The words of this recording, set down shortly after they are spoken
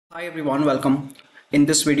Hi everyone, welcome. In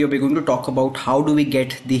this video, we're going to talk about how do we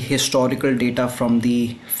get the historical data from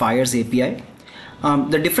the FYERS API.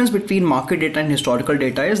 The difference between market data and historical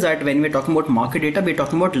data is that when we're talking about market data, we're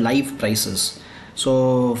talking about live prices.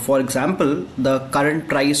 So for example, the current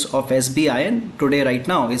price of SBIN today right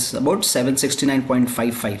now is about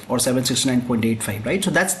 769.55 or 769.85, right?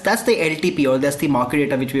 So that's the LTP, or that's the market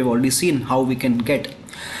data which we've already seen how we can get.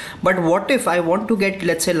 But what if I want to get,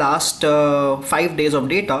 let's say, last 5 days of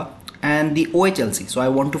data and the OHLC? So I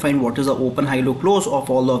want to find what is the open, high, low, close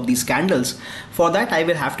of all of these candles. For that, I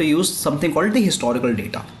will have to use something called the historical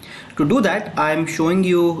data. To do that, I'm showing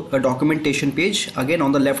you a documentation page. Again,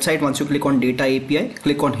 on the left side, once you click on Data API,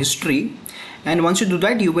 click on History. And once you do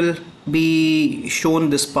that, you will be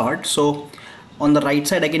shown this part. So on the right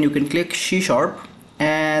side, again, you can click C#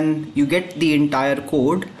 and you get the entire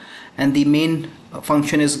code, and the main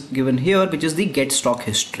function is given here, which is the get stock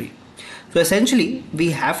history. So essentially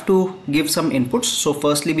we have to give some inputs. So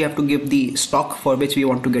firstly we have to give the stock for which we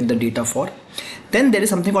want to get the data for. Then there is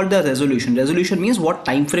something called the resolution. Resolution means what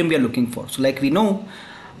time frame we are looking for. So like we know,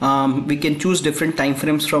 we can choose different time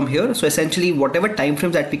frames from here. So essentially whatever time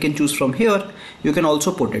frames that we can choose from here, you can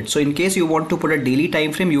also put it. So in case you want to put a daily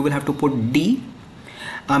time frame, you will have to put D.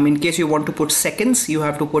 In case you want to put seconds, you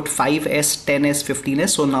have to put 5s, 10s,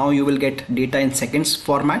 15s. So now you will get data in seconds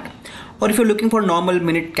format. Or if you're looking for normal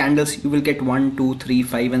minute candles, you will get 1, 2, 3,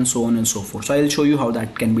 5 and so on and so forth. So I'll show you how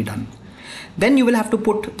that can be done. Then you will have to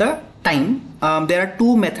put the time. There are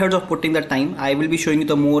two methods of putting the time. I will be showing you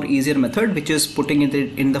the more easier method, which is putting it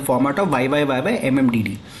in the format of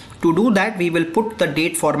YYYYMMDD. To do that, we will put the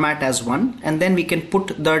date format as 1, and then we can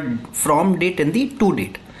put the from date in the to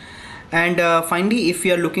date. And finally, if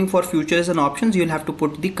you are looking for futures and options, you'll have to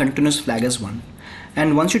put the continuous flag as 1.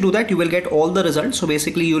 And once you do that, you will get all the results. So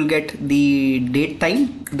basically you'll get the date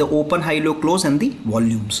time, the open, high, low, close, and the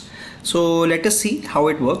volumes. So let us see how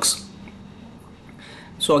it works.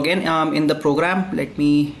 So again, in the program, this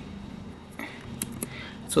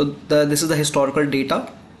is the historical data,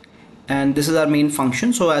 and this is our main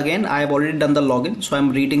function. So again, I have already done the login. So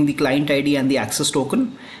I'm reading the client ID and the access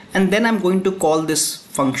token, and then I'm going to call this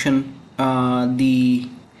function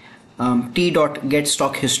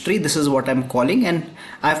t.getStockHistory. This is what I'm calling, and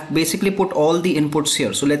I've basically put all the inputs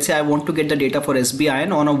here. So let's say I want to get the data for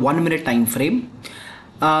SBIN on a 1 minute time frame.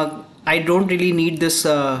 I don't really need this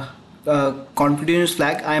continuous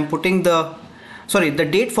flag. I am putting the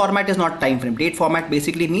date format is not time frame. Date format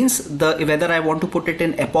basically means whether I want to put it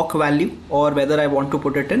in epoch value or whether I want to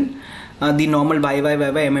put it in the normal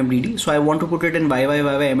YYYYMMDD. So I want to put it in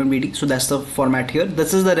YYYYMMDD. So that's the format here.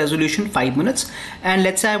 This is the resolution, 5 minutes. And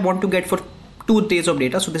let's say I want to get for 2 days of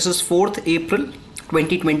data. So this is 4th April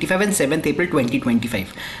 2025 and 7th April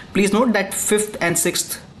 2025. Please note that 5th and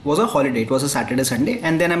 6th was a holiday. It was a Saturday, Sunday.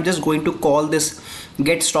 And then I'm just going to call this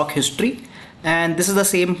get stock history. And this is the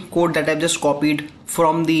same code that I've just copied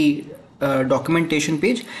from the documentation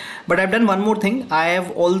page. But I've done one more thing. I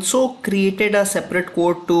have also created a separate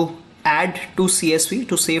code to add to CSV,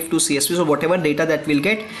 to save to CSV. So whatever data that we'll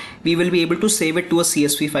get, we will be able to save it to a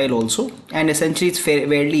CSV file also. And essentially it's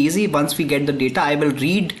fairly easy. Once we get the data, I will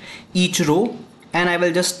read each row and I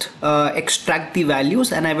will just extract the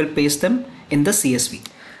values and I will paste them in the CSV.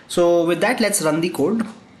 So with that, let's run the code.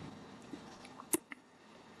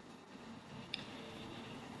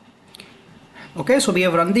 Okay, so we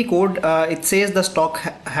have run the code. It says the stock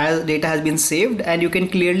data has been saved, and you can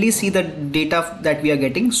clearly see the data that we are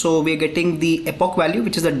getting. So we are getting the epoch value,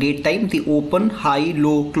 which is the date time, the open, high,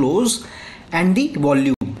 low, close, and the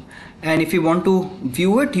volume. And if you want to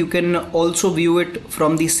view it, you can also view it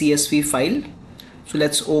from the CSV file. So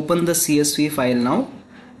let's open the CSV file now,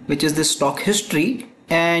 which is the stock history,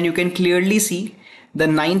 and you can clearly see the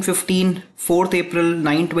 9:15 4th April,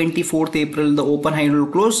 9:20 4th April, the open, high, low,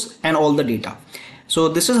 close, and all the data. So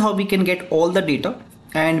this is how we can get all the data,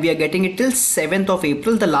 and we are getting it till 7th of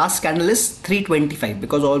April. The last candle is 3:25,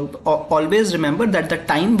 because always remember that the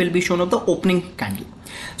time will be shown of the opening candle.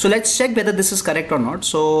 So let's check whether this is correct or not.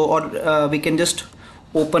 So we can just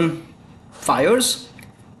open FYERS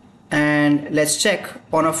and let's check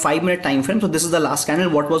on a 5 minute time frame. So this is the last candle.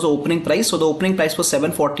 What was the opening price? So the opening price was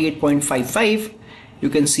 748.55. You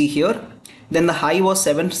can see here. Then the high was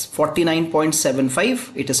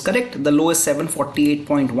 749.75. It is correct. The low is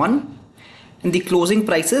 748.1. And the closing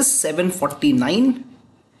price is 749,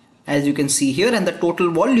 as you can see here. And the total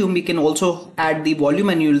volume, we can also add the volume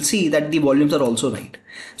and you will see that the volumes are also right.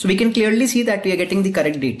 So we can clearly see that we are getting the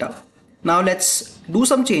correct data. Now let's do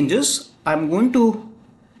some changes. I'm going to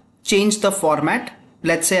change the format.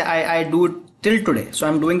 Let's say I do it till today. So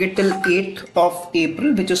I'm doing it till 8th of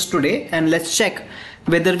April, which is today, and let's check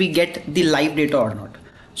whether we get the live data or not.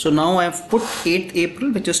 So now I've put 8th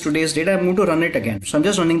April, which is today's data. I'm going to run it again. So I'm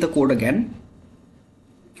just running the code again.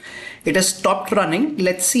 It has stopped running.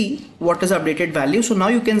 Let's see what is updated value. So now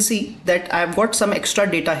you can see that I've got some extra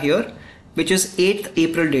data here, which is 8th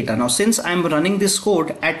April data. Now, since I'm running this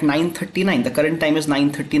code at 9:39, the current time is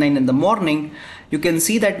 9:39 in the morning, you can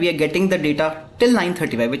see that we are getting the data till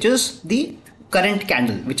 9:35, which is the current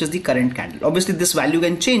candle, Obviously, this value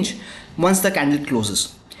can change once the candle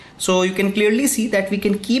closes. So you can clearly see that we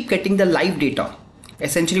can keep getting the live data,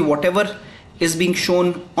 essentially whatever is being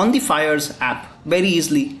shown on the FYERS app very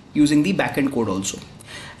easily using the backend code also.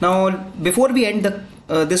 Now, before we end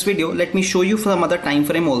this video, let me show you some other time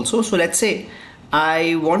frame also. So let's say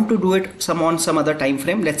I want to do it on some other time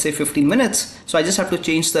frame, let's say 15 minutes. So I just have to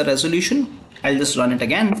change the resolution. I'll just run it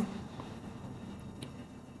again.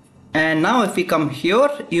 And now if we come here,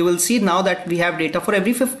 you will see now that we have data for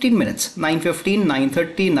every 15 minutes, 9:15,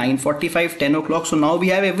 9:30, 9:45, 10 o'clock. So now we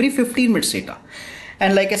have every 15 minutes data.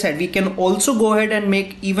 And like I said, we can also go ahead and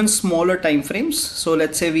make even smaller time frames. So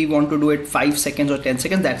let's say we want to do it 5 seconds or 10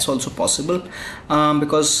 seconds. That's also possible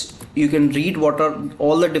because you can read what are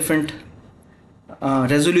all the different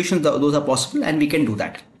resolutions, those are possible, and we can do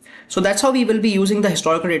that. So that's how we will be using the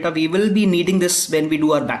historical data. We will be needing this when we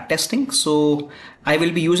do our backtesting. So I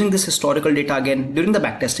will be using this historical data again during the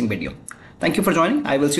backtesting video. Thank you for joining. I will see you